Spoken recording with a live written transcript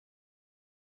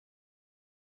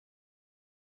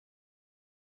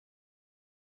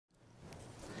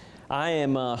I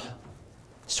am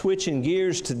switching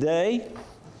gears today,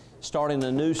 starting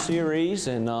a new series,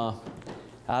 and I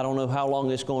don't know how long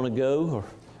it's going to go or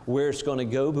where it's going to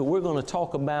go, but we're going to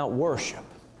talk about worship.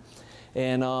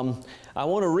 And I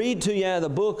want to read to you out of the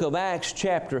book of Acts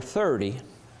chapter 30,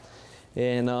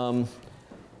 and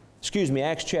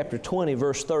Acts chapter 20,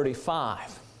 verse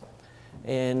 35.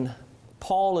 And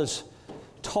Paul is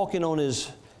talking on his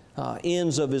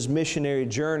ends of his missionary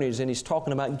journeys, and he's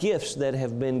talking about gifts that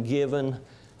have been given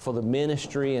for the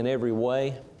ministry in every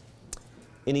way.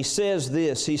 And he says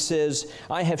this, he says,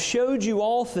 I have showed you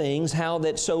all things, how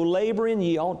that so laboring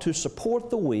ye ought to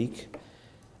support the weak,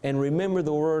 and remember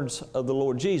the words of the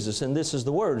Lord Jesus. And this is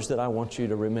the words that I want you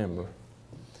to remember.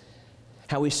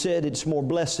 How he said it's more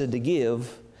blessed to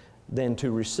give than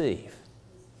to receive.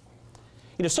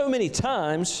 You know, so many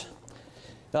times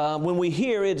when we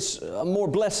hear it's more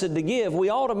blessed to give, we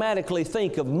automatically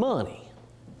think of money.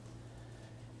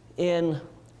 And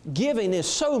giving is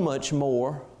so much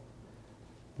more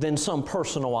than some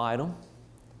personal item.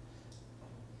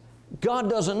 God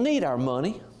doesn't need our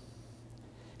money.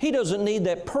 He doesn't need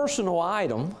that personal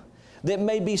item that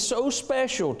may be so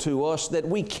special to us that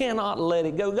we cannot let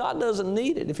it go. God doesn't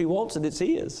need it. If He wants it, it's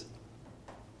His.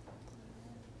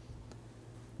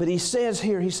 But He says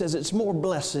here, He says it's more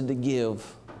blessed to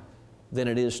give than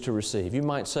it is to receive. You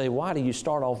might say, why do you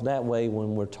start off that way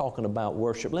when we're talking about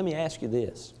worship? Let me ask you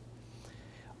this.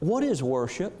 What is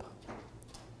worship?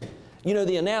 You know,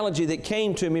 the analogy that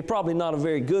came to me, probably not a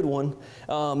very good one,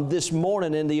 this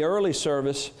morning in the early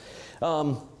service.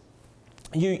 You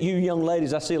young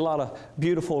ladies, I see a lot of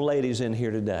beautiful ladies in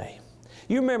here today.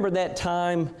 You remember that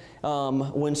time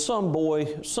when some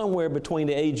boy, somewhere between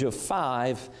the age of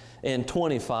 5 and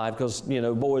 25, because, you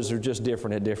know, boys are just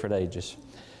different at different ages.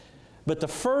 But the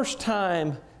first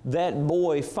time that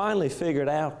boy finally figured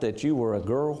out that you were a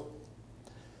girl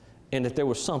and that there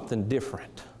was something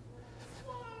different,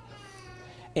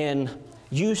 and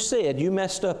you said you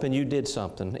messed up and you did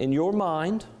something. In your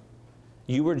mind,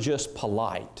 you were just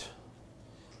polite.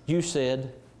 You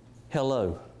said,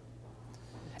 hello.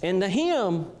 And to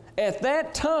him, at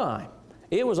that time,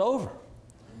 it was over.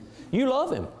 You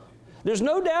love him. There's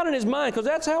no doubt in his mind, because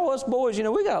that's how us boys, you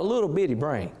know, we got a little bitty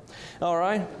brain. All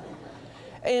right?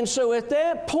 And so at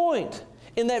that point,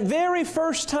 in that very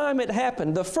first time it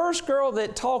happened, the first girl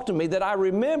that talked to me, that I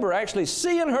remember actually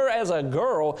seeing her as a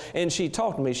girl, and she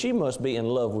talked to me, she must be in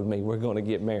love with me. We're going to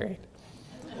get married.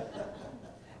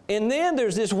 And then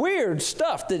there's this weird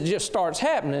stuff that just starts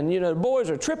happening. You know, the boys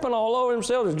are tripping all over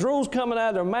themselves. There's drool's coming out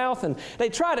of their mouth, and they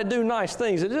try to do nice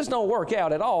things. It just don't work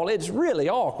out at all. It's really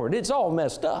awkward. It's all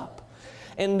messed up.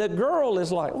 And the girl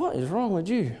is like, what is wrong with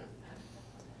you?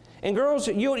 And girls,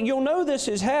 you'll know this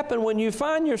has happened when you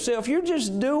find yourself, you're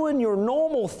just doing your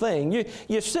normal thing.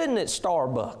 You're sitting at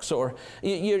Starbucks, or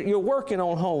you're working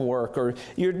on homework, or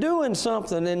you're doing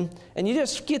something, and you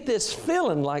just get this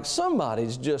feeling like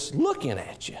somebody's just looking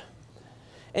at you.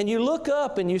 And you look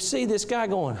up and you see this guy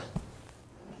going,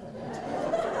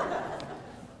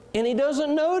 and he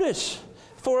doesn't notice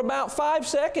for about 5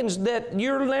 seconds that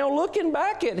you're now looking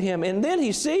back at him. And then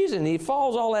he sees it and he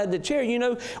falls all out of the chair. You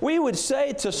know, we would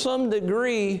say to some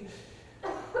degree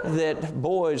that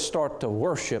boys start to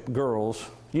worship girls.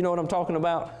 You know what I'm talking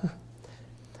about?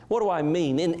 What do I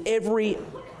mean? In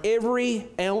every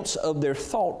ounce of their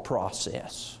thought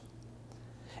process.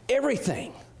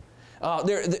 Everything.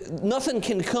 Nothing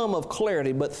can come of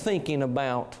clarity but thinking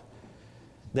about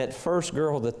that first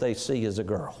girl that they see as a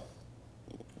girl.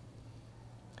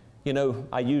 You know,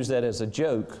 I use that as a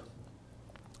joke,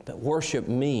 but worship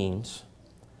means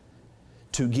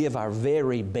to give our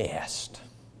very best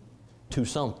to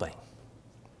something.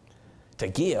 To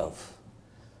give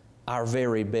our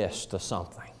very best to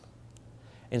something.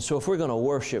 And so if we're going to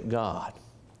worship God,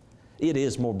 it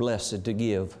is more blessed to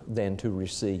give than to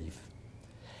receive.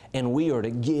 And we are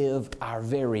to give our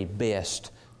very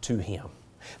best to Him.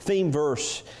 Theme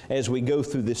verse as we go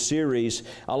through this series,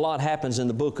 a lot happens in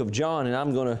the book of John, and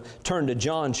I'm going to turn to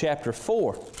John chapter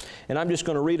 4. And I'm just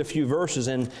going to read a few verses,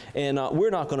 and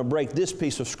we're not going to break this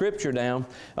piece of Scripture down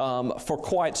for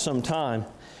quite some time.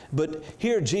 But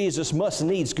here Jesus must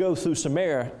needs go through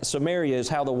Samaria. Samaria is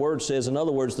how the Word says. In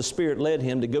other words, the Spirit led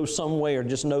Him to go somewhere,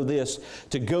 just know this,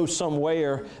 to go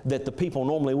somewhere that the people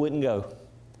normally wouldn't go.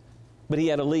 But He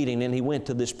had a leading, and He went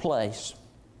to this place.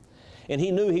 And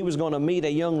He knew He was going to meet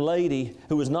a young lady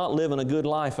who was not living a good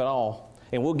life at all.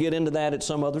 And we'll get into that at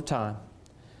some other time.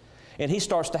 And he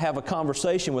starts to have a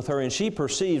conversation with her, and she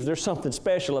perceives there's something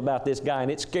special about this guy,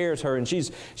 and it scares her, and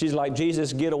she's like,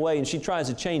 Jesus, get away. And she tries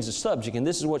to change the subject, and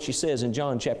this is what she says in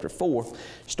John chapter 4,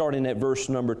 starting at verse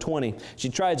number 20. She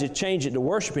tries to change it to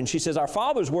worship, and she says, our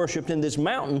fathers worshipped in this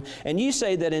mountain, and you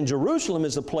say that in Jerusalem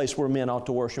is the place where men ought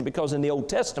to worship, because in the Old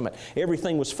Testament,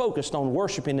 everything was focused on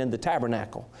worshiping in the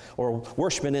tabernacle, or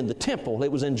worshiping in the temple.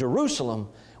 It was in Jerusalem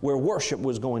where worship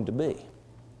was going to be.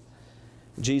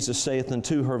 Jesus saith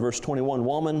unto her, verse 21,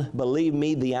 Woman, believe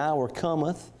me, the hour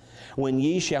cometh when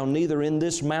ye shall neither in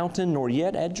this mountain nor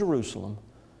yet at Jerusalem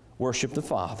worship the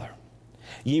Father.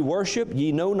 Ye worship,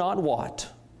 ye know not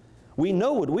what. We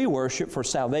know what we worship, for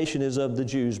salvation is of the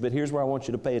Jews. But here's where I want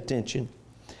you to pay attention.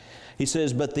 He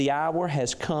says, but the hour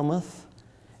has cometh,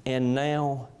 and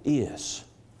now is.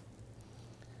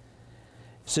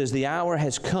 It says, the hour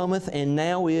has cometh, and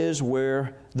now is,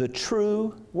 where the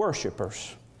true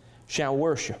worshipers shall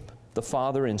worship the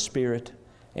Father in spirit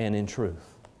and in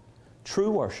truth.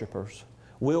 True worshipers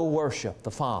will worship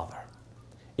the Father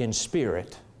in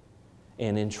spirit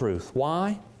and in truth.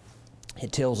 Why?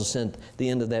 It tells us in the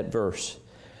end of that verse,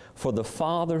 for the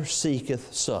Father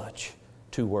seeketh such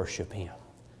to worship Him.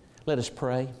 Let us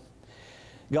pray.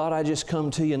 God, I just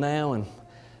come to you now, and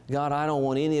God, I don't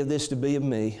want any of this to be of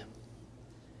me.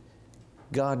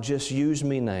 God, just use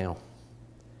me now.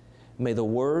 May the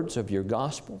words of your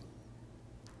gospel,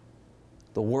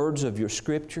 the words of your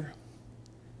Scripture,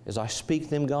 as I speak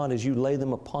them, God, as you lay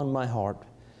them upon my heart,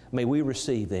 may we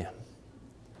receive them.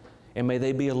 And may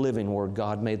they be a living word,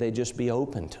 God. May they just be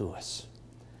open to us.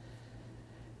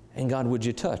 And God, would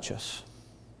you touch us?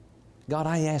 God,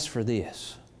 I ask for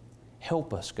this.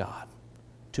 Help us, God,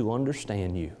 to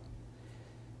understand you.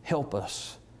 Help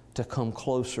us to come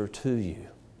closer to you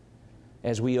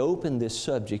as we open this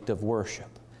subject of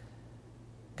worship.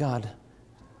 God,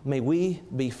 may we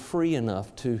be free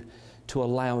enough to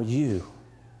allow you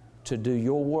to do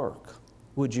your work.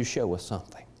 Would you show us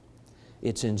something?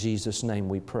 It's in Jesus' name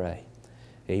we pray.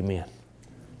 Amen.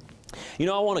 You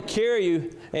know, I want to carry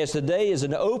you, as today is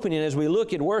an opening, as we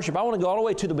look at worship, I want to go all the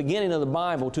way to the beginning of the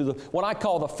Bible, to what I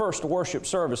call the first worship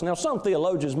service. Now, some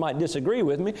theologians might disagree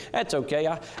with me. That's okay.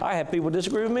 I have people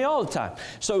disagree with me all the time.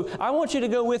 So I want you to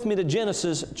go with me to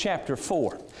Genesis chapter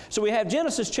 4. So we have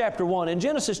Genesis chapter 1. In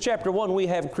Genesis chapter 1, we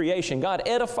have creation. God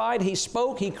edified, He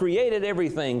spoke, He created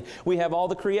everything. We have all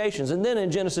the creations. And then in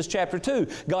Genesis chapter 2,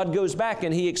 God goes back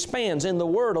and He expands in the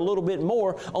Word a little bit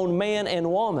more on man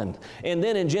and woman. And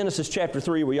then in Genesis chapter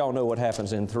 3, we all know what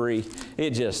happens in 3.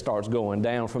 It just starts going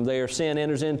down from there. Sin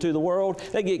enters into the world.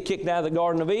 They get kicked out of the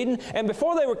Garden of Eden. And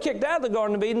before they were kicked out of the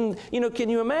Garden of Eden, you know, can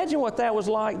you imagine what that was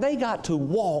like? They got to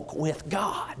walk with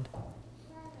God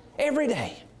every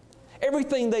day.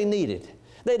 Everything they needed.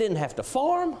 They didn't have to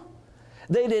farm.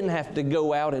 They didn't have to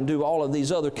go out and do all of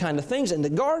these other kind of things. In the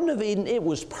Garden of Eden, it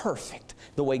was perfect,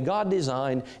 the way God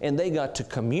designed, and they got to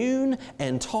commune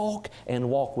and talk and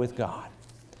walk with God.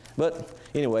 But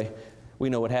anyway, we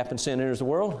know what happened. Sin enters the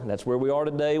world, and that's where we are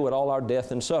today with all our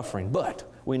death and suffering. But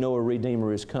we know a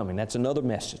Redeemer is coming. That's another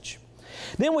message.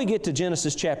 Then we get to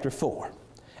Genesis chapter 4.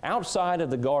 Outside of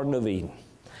the Garden of Eden,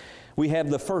 we have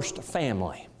the first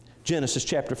family. Genesis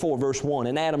chapter 4, verse 1,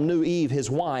 And Adam knew Eve his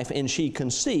wife, and she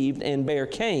conceived and bare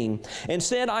Cain, and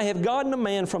said, I have gotten a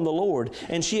man from the Lord.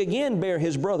 And she again bare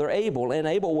his brother Abel, and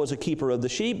Abel was a keeper of the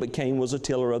sheep, but Cain was a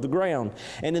tiller of the ground.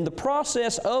 And in the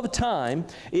process of time,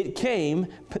 it came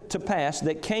to pass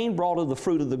that Cain brought of the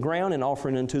fruit of the ground an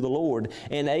offering unto the Lord.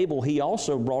 And Abel he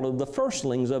also brought of the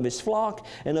firstlings of his flock,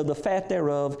 and of the fat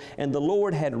thereof. And the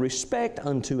Lord had respect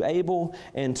unto Abel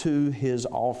and to his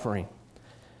offering.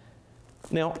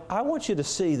 Now, I want you to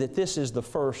see that this is the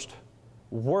first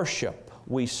worship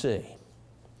we see.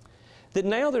 That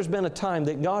now there's been a time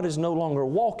that God is no longer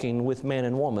walking with man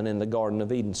and woman in the Garden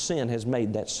of Eden. Sin has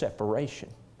made that separation.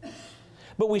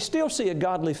 But we still see a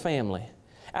godly family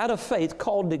out of faith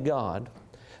called to God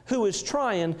who is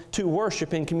trying to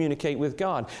worship and communicate with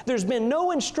God. There's been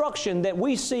no instruction that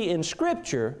we see in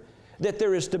Scripture that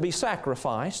there is to be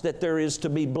sacrifice, that there is to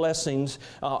be blessings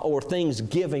or things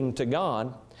giving to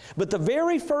God. But the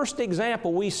very first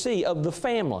example we see of the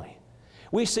family,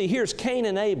 we see here's Cain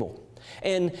and Abel.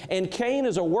 And Cain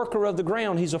is a worker of the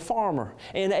ground. He's a farmer.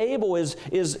 And Abel is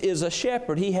a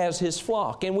shepherd. He has his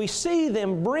flock. And we see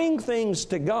them bring things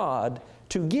to God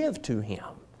to give to Him.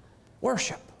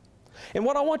 Worship. And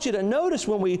what I want you to notice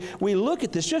when we look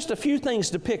at this, just a few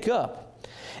things to pick up.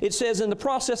 It says in the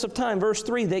process of time, verse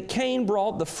 3, that Cain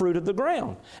brought the fruit of the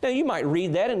ground. Now you might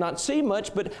read that and not see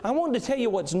much, but I wanted to tell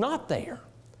you what's not there.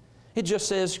 It just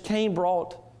says Cain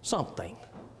brought something.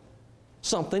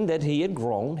 Something that he had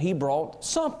grown. He brought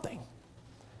something.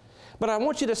 But I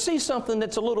want you to see something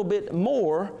that's a little bit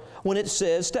more when it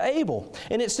says to Abel.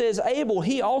 And it says, Abel,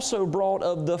 he also brought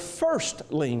of the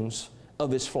firstlings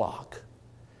of his flock.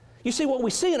 You see, what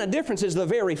we see in a difference is the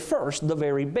very first, the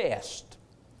very best.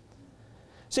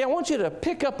 See, I want you to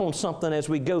pick up on something as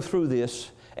we go through this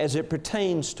as it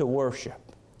pertains to worship.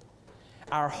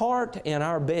 Our heart and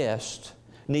our best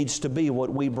needs to be what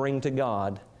we bring to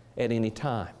God at any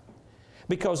time.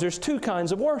 Because there's two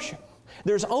kinds of worship.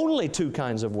 There's only two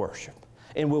kinds of worship.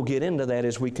 And we'll get into that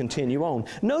as we continue on.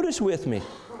 Notice with me,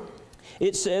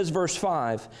 it says, verse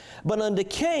 5, but unto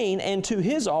Cain and to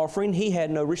his offering he had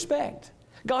no respect.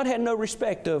 God had no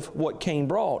respect of what Cain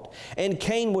brought. And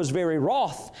Cain was very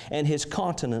wroth, and his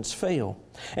countenance fell.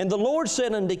 And the Lord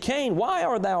said unto Cain, why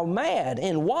art thou mad,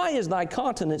 and why is thy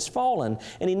countenance fallen?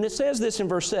 And he says this in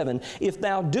verse 7, if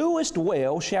thou doest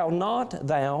well, shall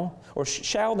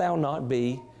thou not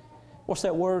be, what's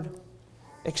that word?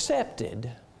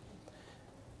 Accepted.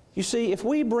 You see, if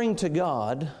we bring to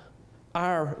God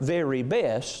our very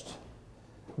best,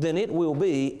 then it will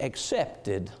be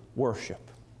accepted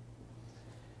worship.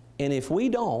 And if we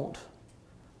don't,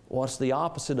 what's the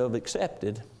opposite of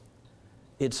accepted?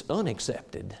 It's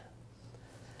unaccepted.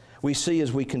 We see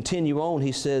as we continue on,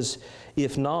 he says,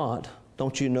 if not,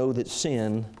 don't you know that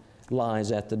sin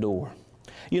lies at the door?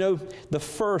 You know, the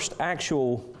first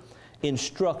actual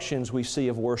instructions we see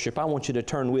of worship, I want you to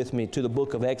turn with me to the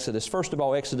book of Exodus. First of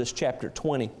all, Exodus chapter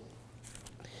 20.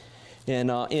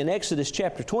 And in Exodus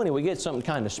chapter 20, we get something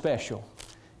kind of special.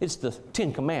 It's the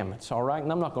Ten Commandments, all right?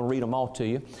 And I'm not going to read them all to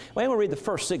you. But I'm going to read the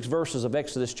first 6 verses of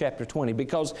Exodus chapter 20,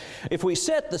 because if we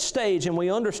set the stage and we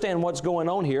understand what's going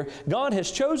on here, God has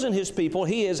chosen His people.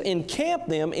 He has encamped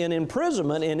them in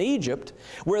imprisonment in Egypt,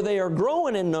 where they are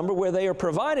growing in number, where they are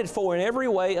provided for in every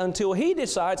way, until He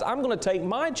decides, I'm going to take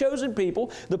my chosen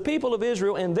people, the people of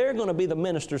Israel, and they're going to be the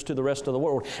ministers to the rest of the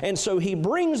world. And so He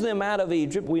brings them out of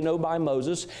Egypt, we know by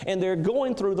Moses, and they're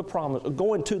going to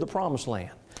the promised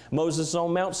land. Moses is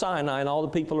on Mount Sinai, and all the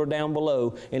people are down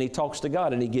below, and he talks to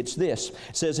God, and he gets this.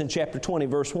 It says in chapter 20,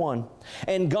 verse 1,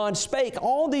 and God spake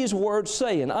all these words,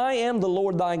 saying, I am the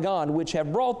Lord thy God, which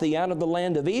have brought thee out of the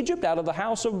land of Egypt, out of the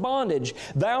house of bondage.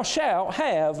 Thou shalt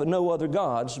have no other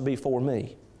gods before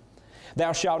me.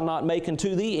 Thou shalt not make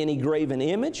unto thee any graven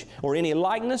image, or any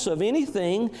likeness of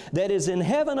anything that is in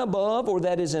heaven above, or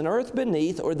that is in earth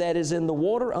beneath, or that is in the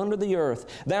water under the earth.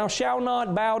 Thou shalt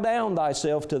not bow down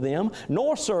thyself to them,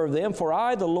 nor serve them, for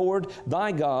I, the Lord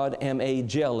thy God, am a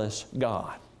jealous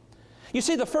God. You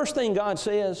see, the first thing God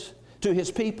says to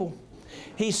His people,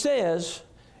 He says,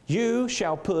 you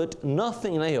shall put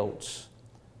nothing else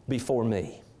before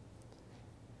me.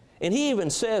 And He even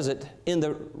says it in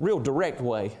the real direct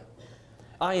way.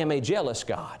 I am a jealous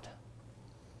God.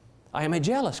 I am a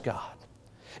jealous God.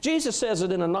 Jesus says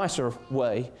it in a nicer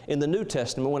way in the New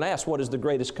Testament when asked what is the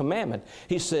greatest commandment.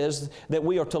 He says that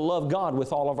we are to love God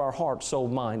with all of our heart, soul,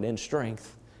 mind, and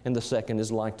strength. And the second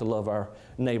is like to love our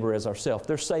neighbor as ourselves.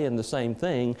 They're saying the same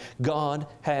thing. God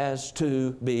has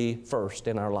to be first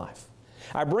in our life.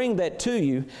 I bring that to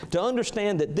you to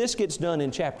understand that this gets done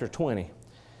in chapter 20.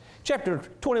 Chapter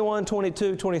 21,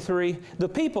 22, 23, the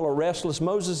people are restless.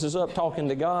 Moses is up talking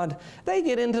to God. They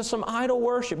get into some idol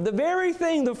worship. The very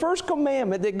thing, the first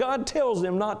commandment that God tells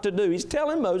them not to do. He's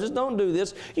telling Moses, don't do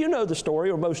this. You know the story,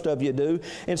 or most of you do.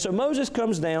 And so Moses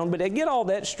comes down, but they get all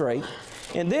that straight.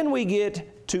 And then we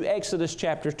get to Exodus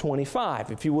chapter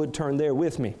 25. If you would turn there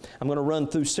with me. I'm going to run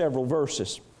through several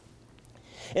verses.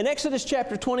 In Exodus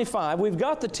chapter 25, we've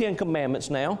got the Ten Commandments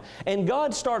now, and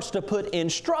God starts to put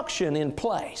instruction in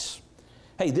place.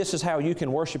 Hey, this is how you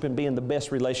can worship and be in the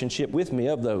best relationship with me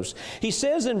of those. He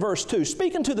says in verse 2,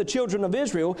 speaking to the children of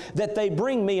Israel, that they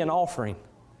bring me an offering.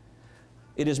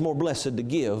 It is more blessed to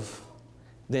give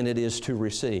than it is to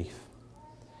receive.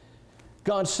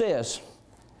 God says,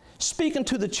 speaking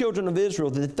to the children of Israel,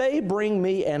 that they bring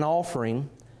me an offering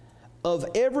of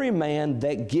every man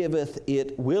that giveth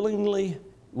it willingly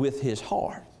with his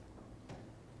heart.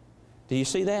 Do you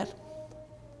see that?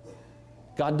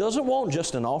 God doesn't want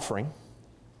just an offering.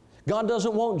 God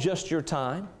doesn't want just your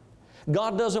time.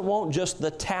 God doesn't want just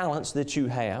the talents that you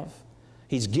have.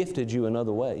 He's gifted you in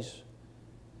other ways.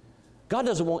 God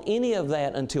doesn't want any of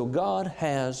that until God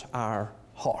has our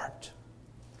heart.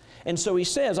 And so He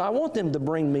says, I want them to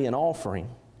bring me an offering,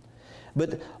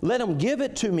 but let him give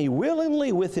it to me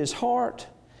willingly with his heart,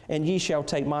 and ye shall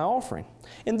take my offering.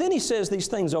 And then He says these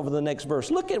things over the next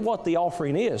verse. Look at what the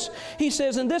offering is. He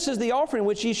says, and this is the offering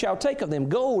which ye shall take of them,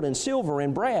 gold and silver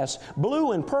and brass,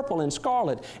 blue and purple and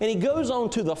scarlet. And He goes on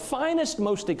to the finest,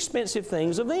 most expensive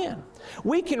things of them.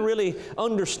 We can really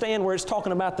understand where it's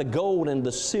talking about the gold and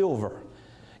the silver.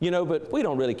 But we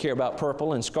don't really care about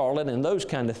purple and scarlet and those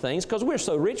kind of things because we're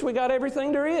so rich we got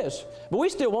everything there is. But we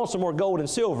still want some more gold and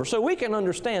silver, so we can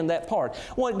understand that part.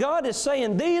 What God is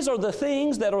saying, these are the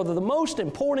things that are the most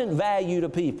important value to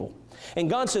people. And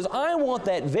God says, I want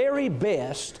that very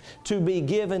best to be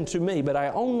given to me, but I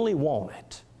only want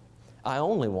it. I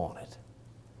only want it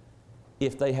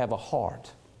if they have a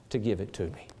heart to give it to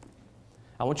me.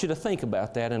 I want you to think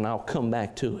about that, and I'll come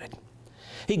back to it.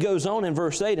 He goes on in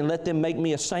verse 8, and let them make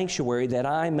me a sanctuary that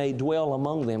I may dwell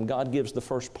among them. God gives the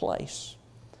first place.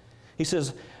 He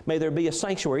says, may there be a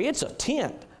sanctuary. It's a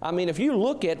tent. I mean, if you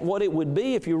look at what it would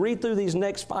be, if you read through these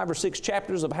next 5 or 6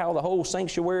 chapters of how the whole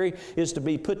sanctuary is to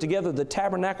be put together, the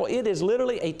tabernacle, it is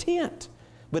literally a tent.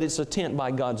 But it's a tent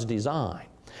by God's design.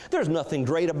 There's nothing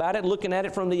great about it looking at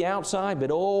it from the outside, but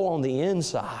oh, on the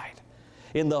inside,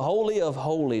 in the Holy of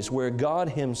Holies, where God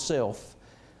Himself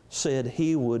said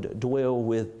He would dwell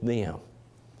with them.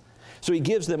 So He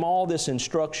gives them all this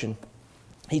instruction.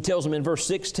 He tells them in verse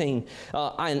 16,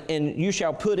 and you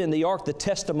shall put in the ark the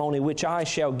testimony which I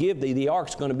shall give thee. The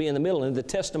ark's going to be in the middle, and the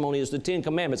testimony is the 10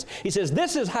 commandments. He says,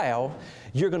 this is how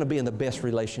you're going to be in the best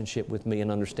relationship with me in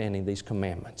understanding these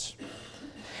commandments.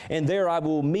 And there I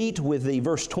will meet with thee,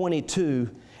 verse 22,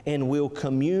 and will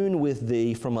commune with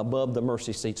thee from above the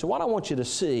mercy seat. So what I want you to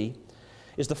see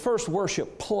is the first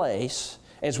worship place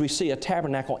as we see a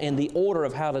tabernacle and the order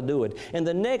of how to do it. And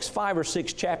the next 5 or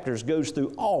 6 chapters goes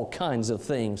through all kinds of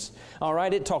things. All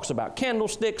right, it talks about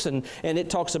candlesticks and it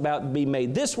talks about be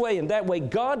made this way and that way.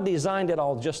 God designed it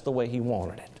all just the way He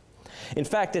wanted it. In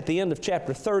fact, at the end of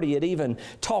chapter 30, it even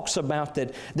talks about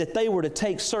that they were to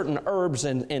take certain herbs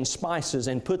and spices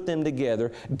and put them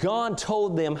together. God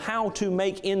told them how to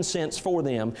make incense for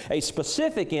them, a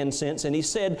specific incense, and He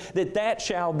said that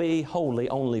shall be holy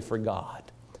only for God.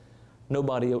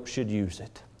 Nobody else should use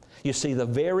it. You see, the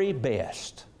very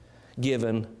best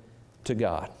given to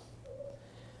God.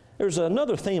 There's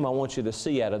another theme I want you to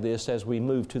see out of this as we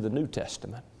move to the New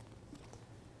Testament.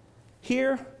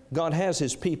 Here, God has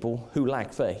His people who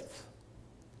lack faith.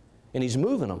 And He's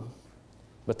moving them,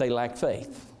 but they lack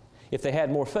faith. If they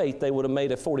had more faith, they would have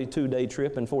made a 42-day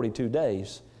trip in 42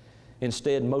 days.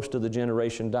 Instead, most of the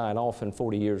generation died off, and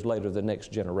 40 years later, the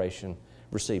next generation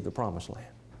received the Promised Land.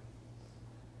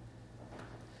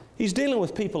 He's dealing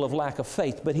with people of lack of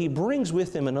faith, but He brings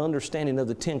with them an understanding of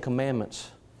the 10 Commandments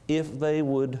if they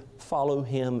would follow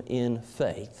Him in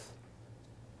faith.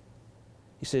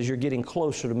 He says, you're getting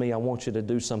closer to me, I want you to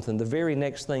do something. The very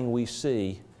next thing we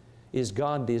see is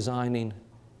God designing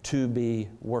to be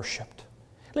worshiped.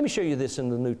 Let me show you this in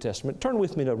the New Testament. Turn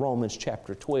with me to Romans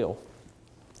chapter 12.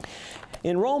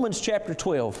 In Romans chapter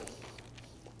 12,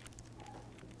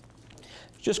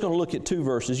 just going to look at 2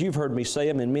 verses. You've heard me say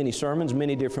them in many sermons,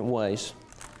 many different ways.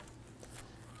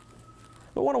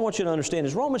 But what I want you to understand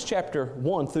is Romans chapter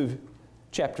 1 through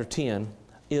chapter 10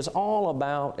 is all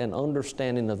about an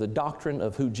understanding of the doctrine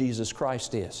of who Jesus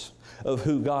Christ is, of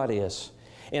who God is,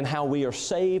 and how we are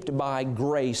saved by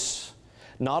grace.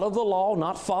 Not of the law,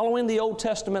 not following the Old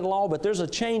Testament law, but there's a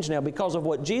change now because of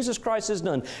what Jesus Christ has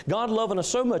done. God loving us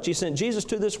so much, He sent Jesus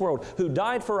to this world, who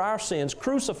died for our sins,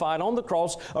 crucified on the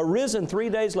cross, arisen 3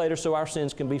 days later so our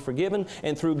sins can be forgiven.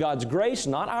 And through God's grace,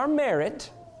 not our merit,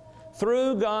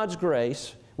 through God's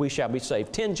grace, we shall be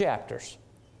saved. 10 chapters.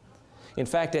 In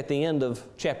fact, at the end of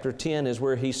chapter 10 is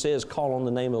where He says, call on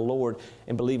the name of the Lord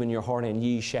and believe in your heart, and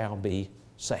ye shall be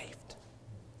saved.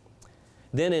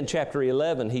 Then in chapter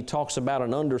 11, He talks about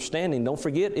an understanding. Don't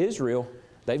forget Israel.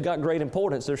 They've got great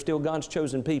importance. They're still God's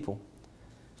chosen people.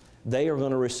 They are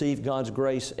going to receive God's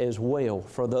grace as well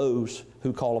for those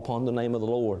who call upon the name of the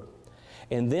Lord.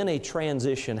 And then a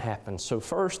transition happens. So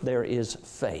first there is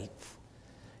faith,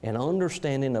 an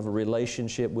understanding of a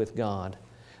relationship with God.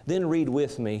 Then read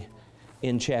with me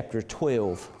in chapter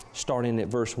 12, starting at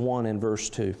verse 1 and verse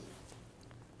 2.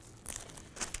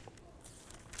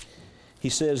 He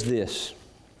says this,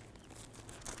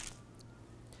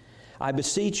 I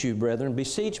beseech you, brethren.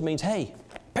 Beseech means, hey,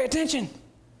 pay attention.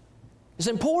 It's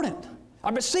important. I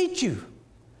beseech you.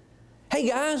 Hey,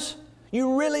 guys,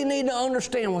 you really need to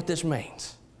understand what this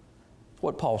means. That's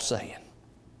what Paul's saying.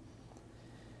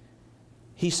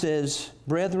 He says,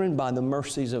 brethren, by the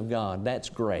mercies of God. That's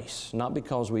grace, not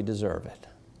because we deserve it,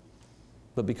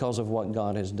 but because of what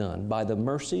God has done. By the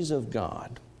mercies of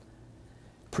God,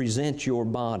 present your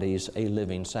bodies a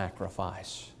living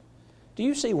sacrifice. Do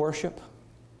you see worship?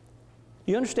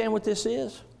 Do you understand what this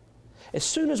is? As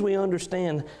soon as we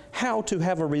understand how to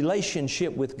have a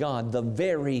relationship with God, the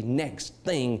very next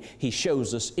thing He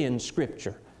shows us in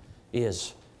Scripture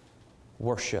is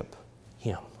worship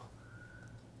Him.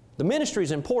 The ministry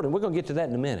is important. We're going to get to that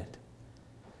in a minute.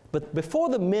 But before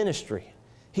the ministry,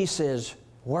 he says,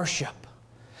 worship.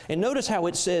 And notice how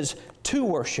it says to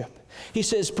worship. He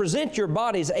says, present your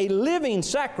bodies a living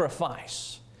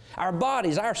sacrifice. Our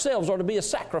bodies, ourselves, are to be a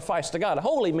sacrifice to God.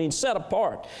 Holy means set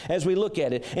apart as we look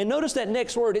at it. And notice that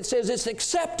next word, it says it's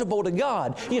acceptable to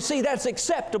God. You see, that's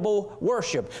acceptable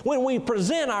worship. When we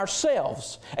present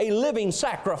ourselves a living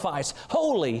sacrifice,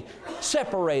 holy,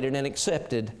 separated, and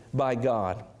accepted by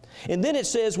God. And then it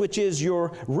says, which is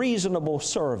your reasonable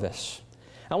service.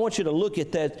 I want you to look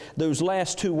at those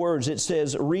last two words. It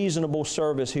says reasonable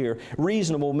service here.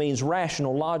 Reasonable means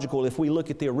rational, logical, if we look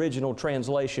at the original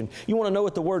translation. You want to know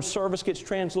what the word service gets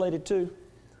translated to?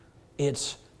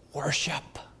 It's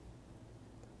worship.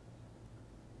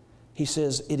 He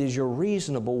says, it is your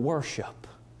reasonable worship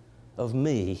of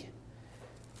me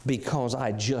because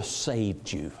I just saved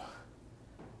you.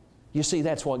 You see,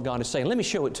 that's what God is saying. Let me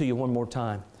show it to you one more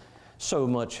time. So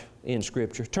much in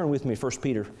Scripture. Turn with me, 1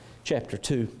 Peter chapter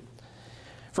 2.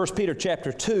 1 Peter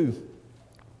chapter 2,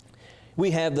 we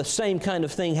have the same kind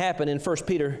of thing happen in 1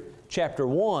 Peter chapter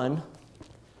 1.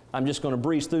 I'm just going to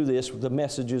breeze through this with the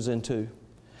messages in 2.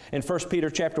 In 1 Peter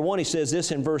chapter 1, he says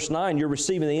this in verse 9, you're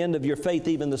receiving the end of your faith,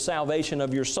 even the salvation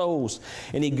of your souls.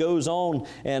 And he goes on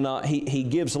and he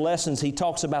gives lessons. He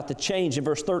talks about the change in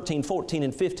verse 13, 14,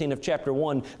 and 15 of chapter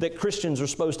 1 that Christians are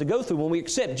supposed to go through when we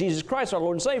accept Jesus Christ, our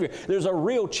Lord and Savior. There's a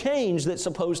real change that's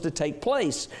supposed to take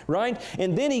place, right?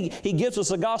 And then he gives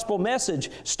us a gospel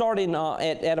message starting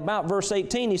at about verse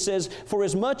 18. He says, for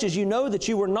as much as you know that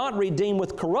you were not redeemed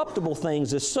with corruptible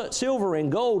things as silver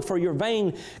and gold for your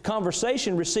vain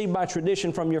conversation received by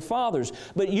tradition from your fathers,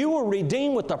 but you were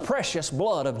redeemed with the precious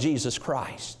blood of Jesus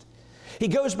Christ. He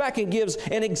goes back and gives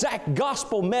an exact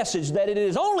gospel message that it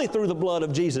is only through the blood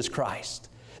of Jesus Christ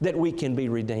that we can be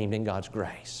redeemed in God's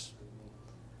grace.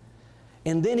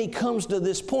 And then he comes to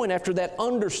this point after that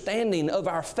understanding of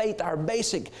our faith, our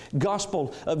basic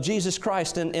gospel of Jesus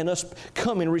Christ and us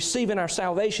coming, receiving our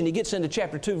salvation. He gets into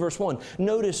chapter 2, verse 1.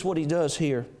 Notice what he does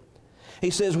here.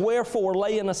 He says, wherefore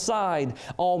laying aside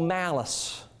all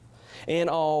malice and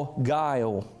all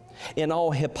guile and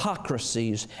all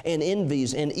hypocrisies and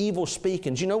envies and evil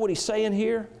speakings. You know what he's saying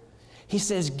here? He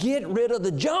says, get rid of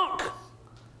the junk.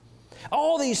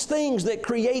 All these things that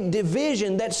create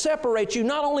division, that separate you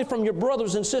not only from your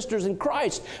brothers and sisters in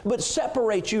Christ, but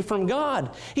separate you from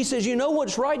God. He says, you know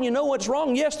what's right and you know what's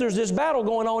wrong. Yes, there's this battle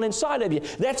going on inside of you.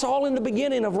 That's all in the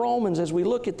beginning of Romans as we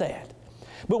look at that.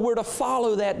 But we're to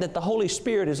follow that the Holy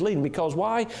Spirit is leading. Because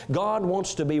why? God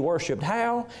wants to be worshiped.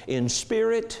 How? In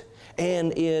spirit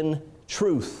and in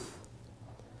truth.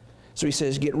 So he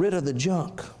says, get rid of the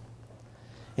junk.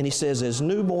 And he says, as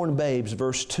newborn babes,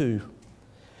 verse 2,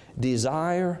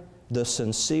 desire the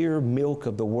sincere milk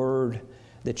of the Word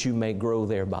that you may grow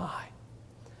thereby.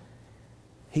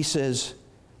 He says,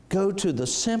 go to the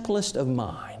simplest of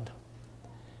mind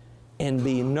and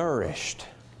be nourished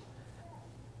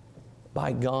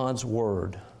by God's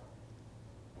Word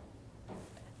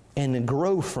and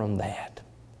grow from that.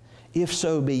 If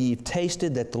so be ye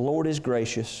tasted that the Lord is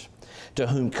gracious, to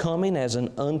whom coming as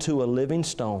unto a living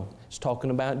stone. It's talking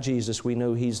about Jesus. We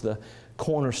know He's the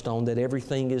cornerstone that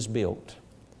everything is built.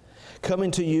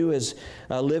 Coming to you as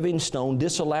a living stone,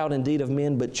 disallowed indeed of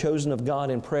men, but chosen of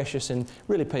God and precious. And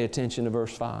really pay attention to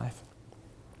verse 5.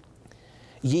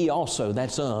 Ye also,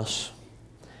 that's us,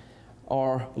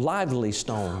 are lively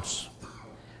stones.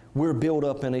 We're built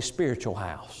up in a spiritual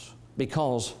house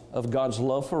because of God's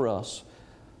love for us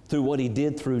through what He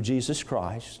did through Jesus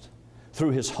Christ,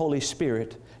 through His Holy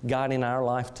Spirit guiding our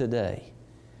life today.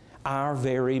 Our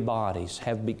very bodies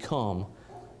have become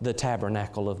the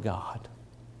tabernacle of God.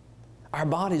 Our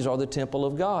bodies are the temple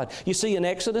of God. You see in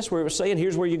Exodus where it was saying,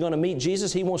 here's where you're going to meet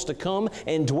Jesus. He wants to come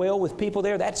and dwell with people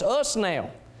there. That's us now.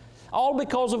 All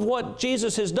because of what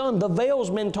Jesus has done. The veil's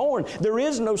been torn. There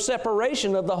is no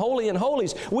separation of the holy and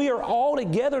holies. We are all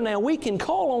together now. We can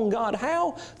call on God.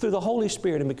 How? Through the Holy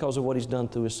Spirit and because of what He's done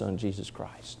through His Son, Jesus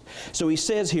Christ. So He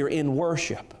says here in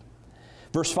worship,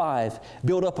 verse 5,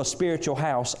 build up a spiritual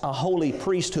house, a holy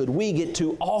priesthood. We get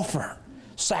to offer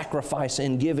sacrifice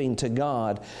and giving to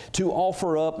God. To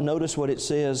offer up, notice what it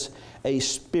says, a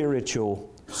spiritual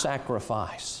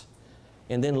sacrifice.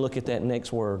 And then look at that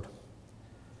next word.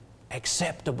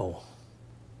 Acceptable.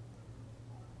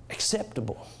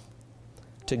 Acceptable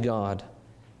to God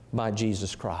by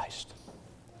Jesus Christ.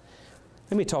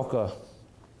 Let me talk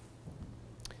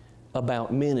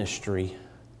about ministry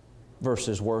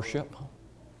versus worship.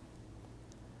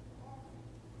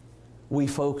 We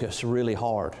focus really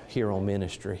hard here on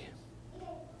ministry.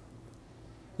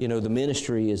 You know, the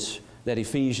ministry is that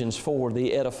Ephesians 4,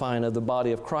 the edifying of the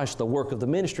body of Christ, the work of the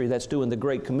ministry, that's doing the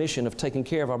Great Commission of taking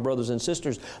care of our brothers and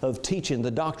sisters, of teaching the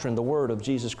doctrine, the Word of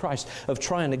Jesus Christ, of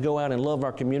trying to go out and love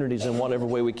our communities in whatever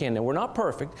way we can. Now, we're not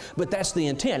perfect, but that's the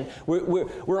intent.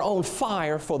 We're on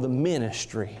fire for the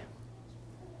ministry.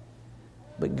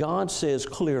 But God says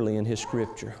clearly in His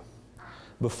Scripture,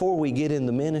 before we get in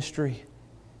the ministry,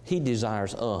 He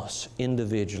desires us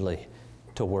individually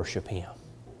to worship Him.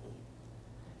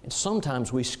 And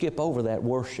sometimes we skip over that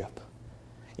worship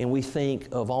and we think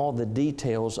of all the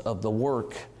details of the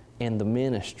work and the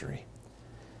ministry.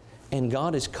 And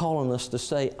God is calling us to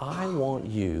say, I want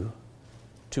you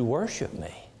to worship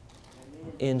me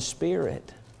in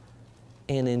spirit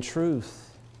and in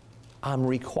truth. I'm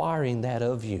requiring that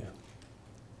of you.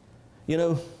 You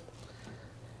know,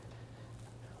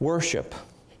 worship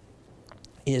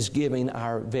is giving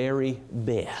our very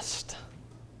best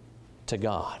to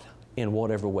God in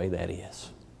whatever way that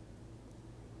is.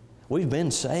 We've been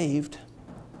saved,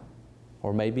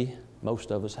 or maybe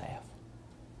most of us have.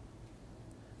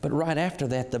 But right after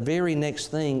that, the very next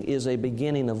thing is a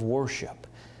beginning of worship.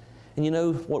 And you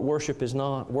know what worship is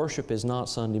not? Worship is not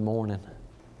Sunday morning.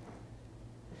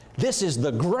 This is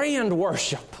the grand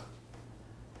worship.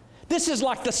 This is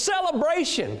like the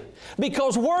celebration,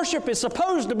 because worship is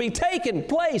supposed to be taking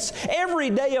place every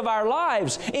day of our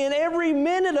lives. In every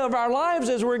minute of our lives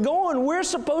as we're going, we're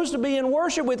supposed to be in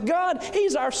worship with God.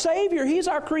 He's our Savior. He's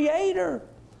our Creator.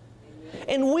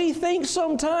 And we think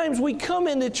sometimes we come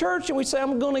into church and we say,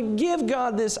 I'm going to give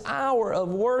God this hour of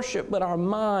worship, but our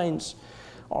minds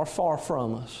are far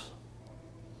from us.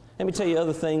 Let me tell you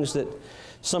other things that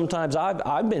sometimes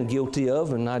I've been guilty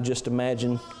of, and I just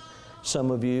imagine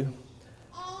some of you.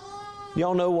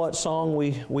 Y'all know what song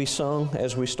we sung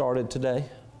as we started today?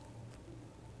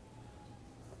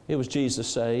 It was Jesus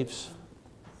Saves.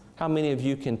 How many of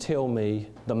you can tell me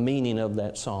the meaning of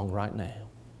that song right now?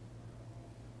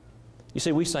 You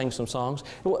see, we sang some songs.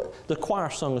 The choir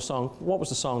sung a song. What was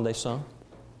the song they sung?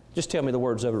 Just tell me the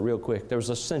words of it real quick. There was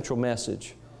a central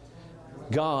message.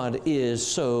 God is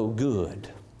so good.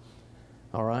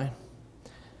 All right?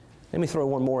 Let me throw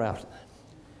one more out.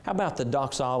 How about the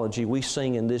doxology we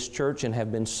sing in this church and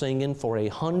have been singing for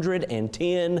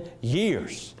 110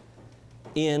 years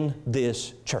in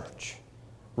this church,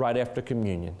 right after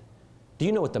communion? Do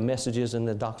you know what the message is in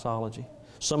the doxology?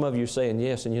 Some of you are saying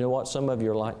yes, and you know what? Some of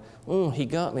you are like, he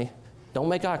got me. Don't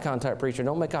make eye contact, preacher.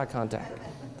 Don't make eye contact.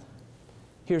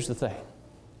 Here's the thing.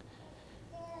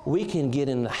 We can get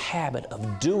in the habit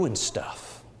of doing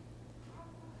stuff.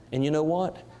 And you know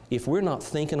what? If we're not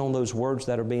thinking on those words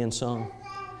that are being sung,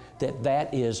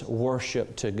 that is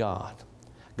worship to God.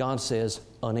 God says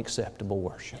unacceptable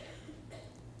worship.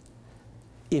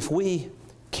 If we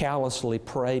callously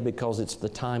pray because it's the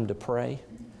time to pray,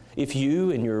 if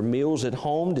you in your meals at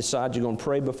home decide you're going to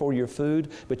pray before your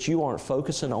food, but you aren't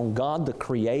focusing on God, the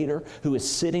Creator, who is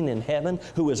sitting in heaven,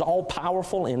 who is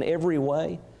all-powerful in every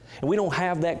way, and we don't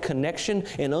have that connection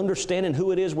and understanding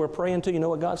who it is we're praying to, you know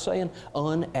what God's saying?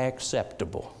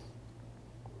 Unacceptable.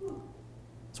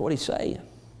 That's what He's saying.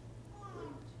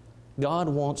 God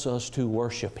wants us to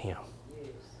worship Him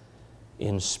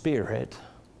in spirit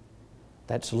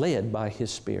that's led by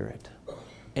His Spirit,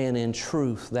 and in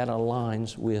truth that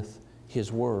aligns with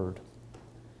His Word.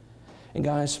 And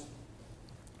guys,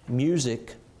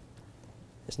 music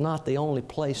is not the only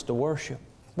place to worship.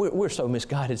 We're so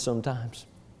misguided sometimes.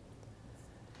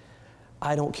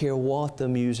 I don't care what the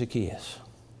music is,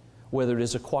 whether it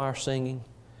is a choir singing,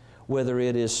 whether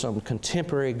it is some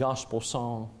contemporary gospel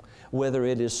song, whether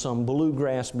it is some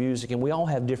bluegrass music, and we all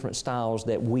have different styles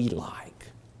that we like.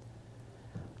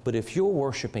 But if you're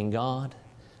worshiping God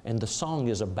and the song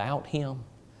is about Him,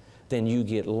 then you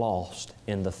get lost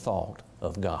in the thought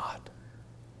of God.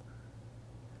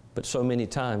 But so many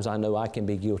times I know I can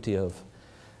be guilty of,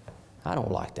 I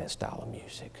don't like that style of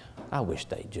music. I wish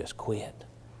they'd just quit.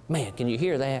 Man, can you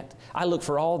hear that? I look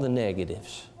for all the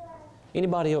negatives.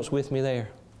 Anybody else with me there?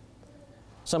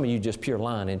 Some of you just pure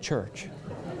lying in church.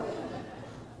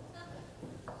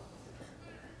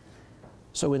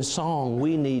 So in song,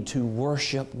 we need to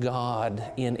worship God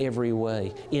in every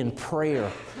way. In prayer,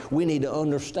 we need to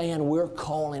understand we're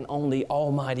calling on the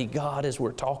Almighty God as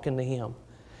we're talking to Him.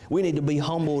 We need to be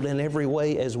humbled in every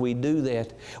way as we do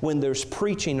that. When there's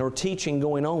preaching or teaching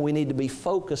going on, we need to be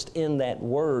focused in that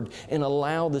Word and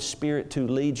allow the Spirit to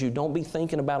lead you. Don't be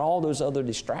thinking about all those other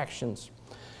distractions.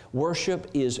 Worship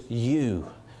is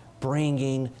you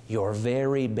bringing your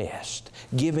very best,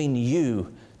 giving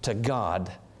you to God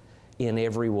in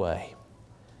every way.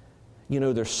 You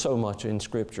know, there's so much in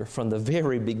Scripture, from the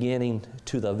very beginning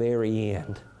to the very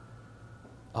end.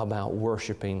 about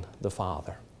worshiping the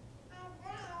Father.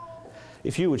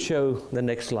 If you would show the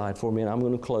next slide for me, and I'm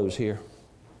going to close here.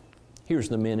 Here's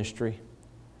the ministry.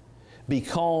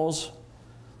 Because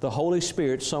the Holy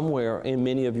Spirit somewhere in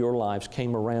many of your lives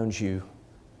came around you,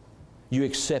 you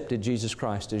accepted Jesus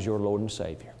Christ as your Lord and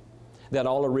Savior. That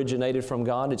all originated from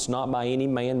God. It's not by any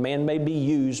man. Man may be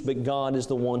used, but God is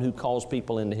the one who calls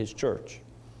people into His church.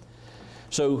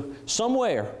 So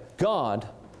somewhere, God,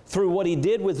 through what He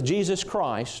did with Jesus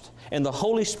Christ and the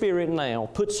Holy Spirit now,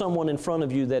 put someone in front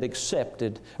of you that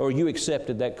accepted, or you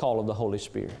accepted that call of the Holy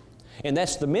Spirit. And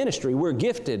that's the ministry. We're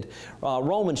gifted.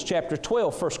 Romans chapter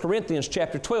 12, 1 Corinthians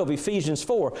chapter 12, Ephesians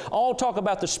 4, all talk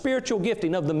about the spiritual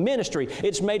gifting of the ministry.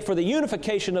 It's made for the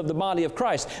unification of the body of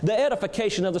Christ, the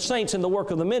edification of the saints in the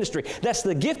work of the ministry. That's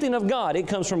the gifting of God. It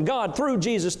comes from God through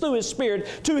Jesus, through His Spirit,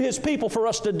 to His people for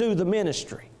us to do the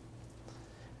ministry.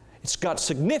 It's got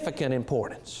significant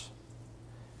importance.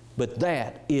 But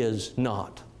that is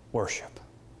not worship.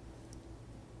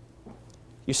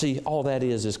 You see, all that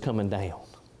is coming down.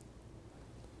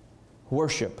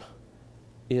 Worship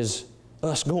is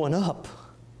us going up.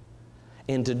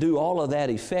 And to do all of that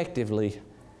effectively,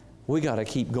 we got to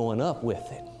keep going up with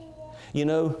it. You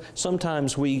know,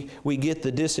 sometimes we get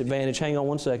the disadvantage. Hang on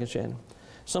one second, Shannon.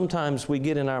 Sometimes we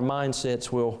get in our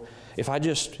mindsets, well, if I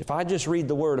just read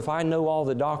the Word, if I know all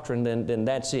the doctrine, then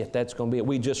that's it. That's going to be it.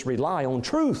 We just rely on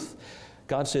truth.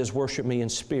 God says, worship me in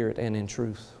spirit and in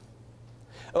truth.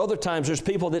 Other times there's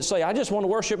people that say, I just want to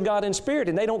worship God in spirit,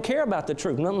 and they don't care about the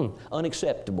truth.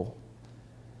 Unacceptable.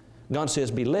 God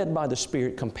says, be led by the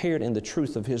Spirit, compared in the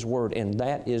truth of His Word, and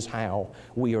that is how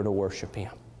we are to worship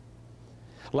Him.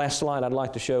 Last slide I'd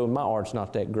like to show, my art's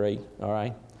not that great, all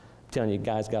right? I'm telling you,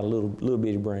 guys got a little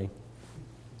bitty brain.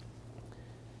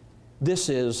 This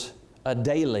is a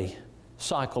daily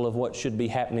cycle of what should be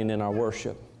happening in our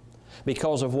worship.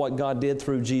 Because of what God did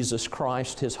through Jesus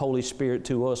Christ, His Holy Spirit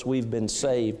to us, we've been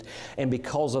saved. And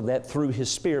because of that, through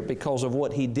His Spirit, because of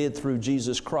what He did through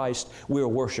Jesus Christ, we're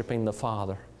worshiping the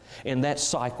Father. And that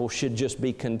cycle should just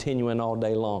be continuing all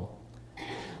day long.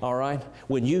 All right?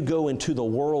 When you go into the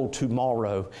world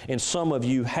tomorrow, and some of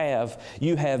you have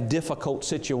difficult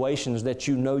situations that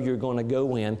you know you're going to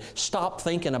go in, stop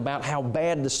thinking about how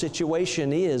bad the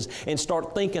situation is and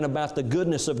start thinking about the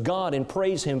goodness of God and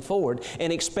praise Him for it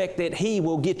and expect that He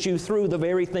will get you through the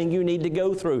very thing you need to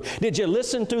go through. Did you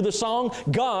listen to the song?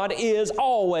 God is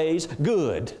always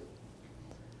good.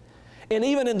 And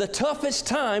even in the toughest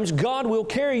times, God will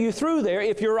carry you through there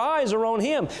if your eyes are on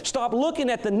Him. Stop looking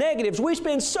at the negatives. We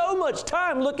spend so much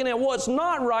time looking at what's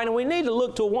not right, and we need to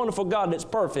look to a wonderful God that's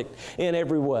perfect in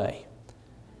every way.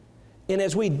 And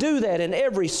as we do that in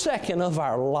every second of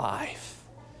our life,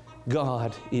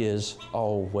 God is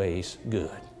always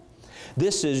good.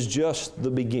 This is just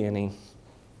the beginning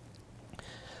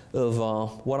of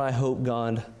what I hope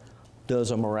God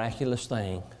does a miraculous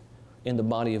thing in the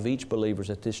body of each believer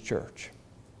at this church.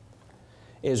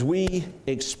 As we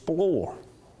explore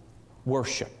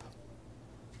worship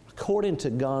according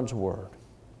to God's Word,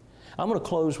 I'm going to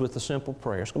close with a simple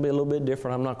prayer. It's going to be a little bit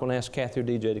different. I'm not going to ask Kathy or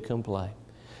DJ to come play.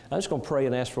 I'm just going to pray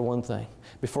and ask for one thing.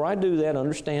 Before I do that,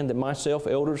 understand that myself,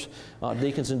 elders,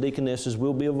 deacons, and deaconesses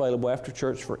will be available after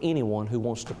church for anyone who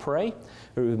wants to pray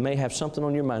or who may have something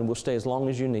on your mind. We'll stay as long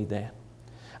as you need that.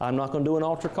 I'm not going to do an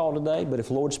altar call today, but if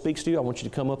the Lord speaks to you, I want you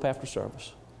to come up after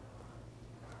service.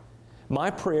 My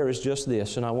prayer is just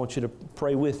this, and I want you to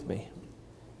pray with me,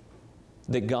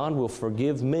 that God will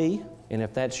forgive me, and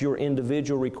if that's your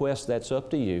individual request, that's up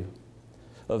to you,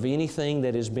 of anything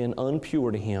that has been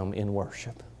unpure to Him in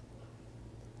worship.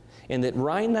 And that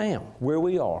right now, where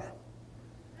we are,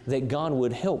 that God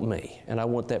would help me, and I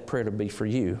want that prayer to be for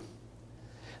you,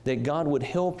 that God would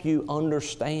help you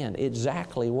understand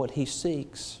exactly what He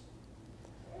seeks.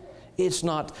 It's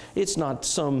not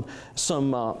some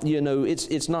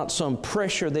it's not some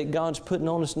pressure that God's putting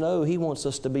on us. No, He wants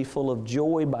us to be full of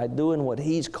joy by doing what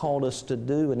He's called us to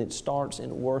do, and it starts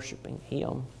in worshiping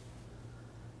Him.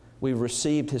 We've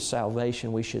received His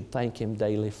salvation. We should thank Him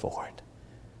daily for it.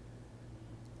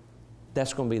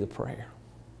 That's going to be the prayer.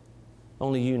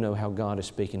 Only you know how God is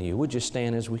speaking to you. Would you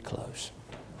stand as we close?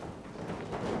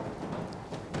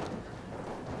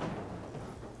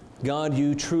 God,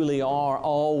 you truly are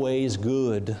always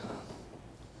good,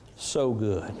 so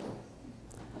good.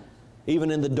 Even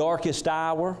in the darkest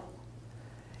hour,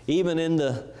 even in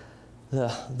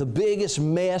the biggest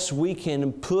mess we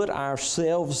can put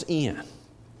ourselves in.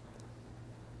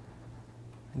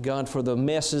 God, for the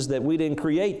messes that we didn't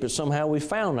create, but somehow we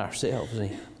found ourselves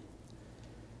in.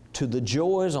 To the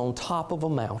joys on top of a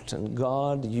mountain,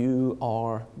 God, you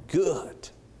are good.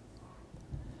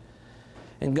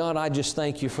 And God, I just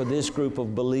thank you for this group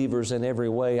of believers in every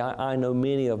way. I know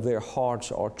many of their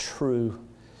hearts are true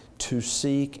to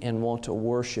seek and want to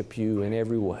worship you in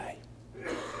every way.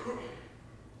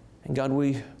 And God,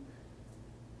 we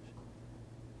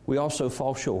also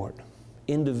fall short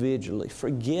individually.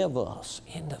 Forgive us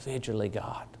individually,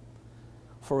 God,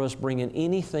 for us bringing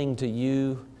anything to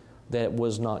you that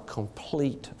was not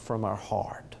complete from our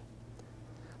heart.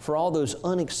 For all those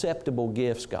unacceptable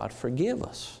gifts, God, forgive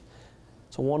us.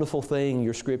 It's a wonderful thing.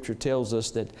 Your Scripture tells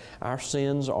us that our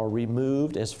sins are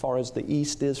removed as far as the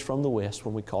east is from the west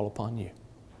when we call upon you.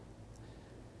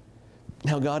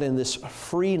 Now, God, in this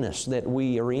freeness that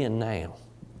we are in now,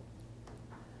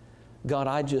 God,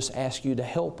 I just ask you to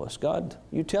help us. God,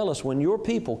 you tell us when your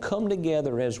people come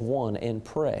together as one and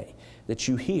pray that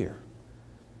you hear.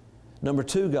 Number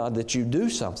two, God, that you do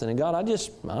something. And God, I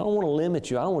don't want to limit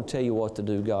you. I don't want to tell you what to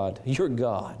do, God. You're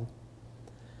God.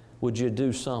 Would you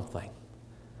do something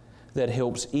that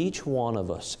helps each one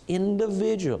of us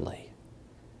individually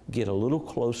get a little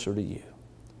closer to you,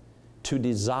 to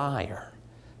desire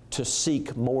to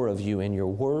seek more of you in your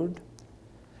Word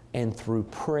and through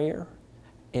prayer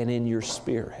and in your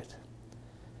Spirit.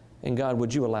 And God,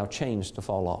 would you allow chains to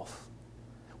fall off?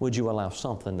 Would you allow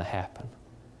something to happen?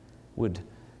 Would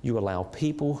you allow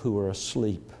people who are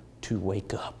asleep to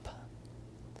wake up?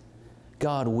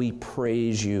 God, we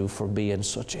praise you for being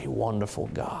such a wonderful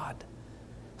God.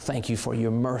 Thank you for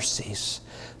your mercies.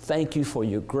 Thank you for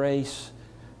your grace.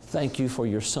 Thank you for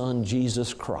your Son,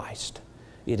 Jesus Christ.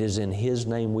 It is in His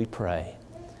name we pray.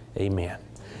 Amen.